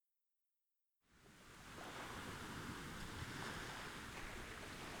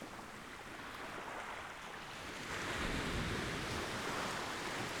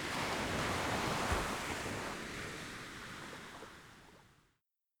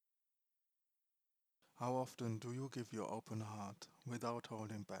How often do you give your open heart without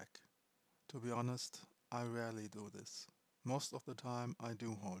holding back? To be honest, I rarely do this. Most of the time I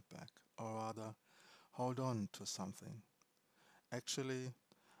do hold back, or rather, hold on to something. Actually,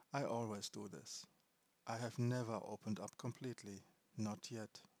 I always do this. I have never opened up completely, not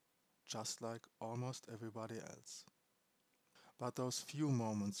yet, just like almost everybody else. But those few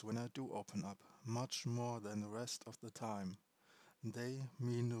moments when I do open up, much more than the rest of the time, they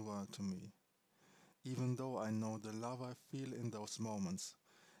mean the world to me. Even though I know the love I feel in those moments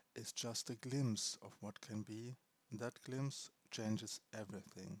is just a glimpse of what can be, that glimpse changes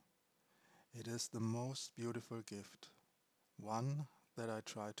everything. It is the most beautiful gift, one that I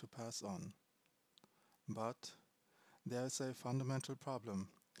try to pass on. But there is a fundamental problem.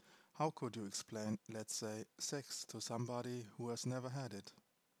 How could you explain, let's say, sex to somebody who has never had it?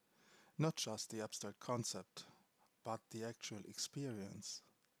 Not just the abstract concept, but the actual experience.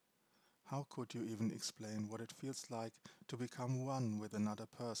 How could you even explain what it feels like to become one with another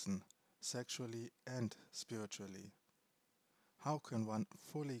person, sexually and spiritually? How can one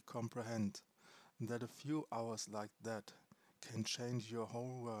fully comprehend that a few hours like that can change your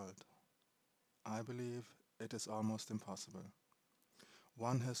whole world? I believe it is almost impossible.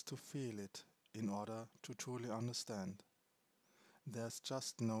 One has to feel it in order to truly understand. There's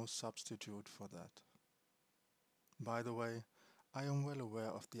just no substitute for that. By the way, I am well aware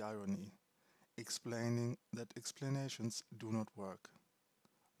of the irony, explaining that explanations do not work.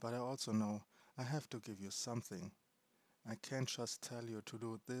 But I also know I have to give you something. I can't just tell you to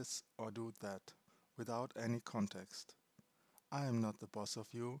do this or do that without any context. I am not the boss of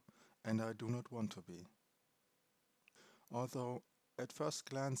you, and I do not want to be. Although, at first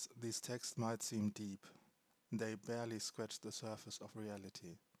glance, these texts might seem deep, they barely scratch the surface of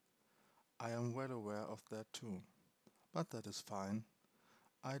reality. I am well aware of that too. But that is fine.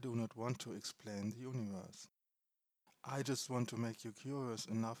 I do not want to explain the universe. I just want to make you curious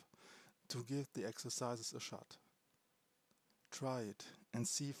enough to give the exercises a shot. Try it and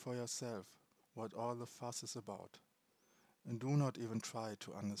see for yourself what all the fuss is about. And do not even try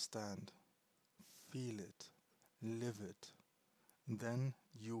to understand. Feel it, live it. Then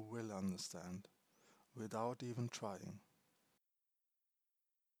you will understand without even trying.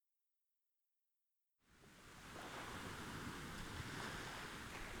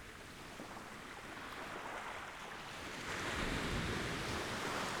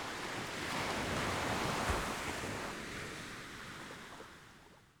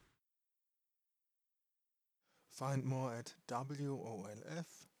 Find more at wolfion.de.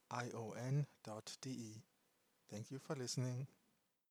 Thank you for listening.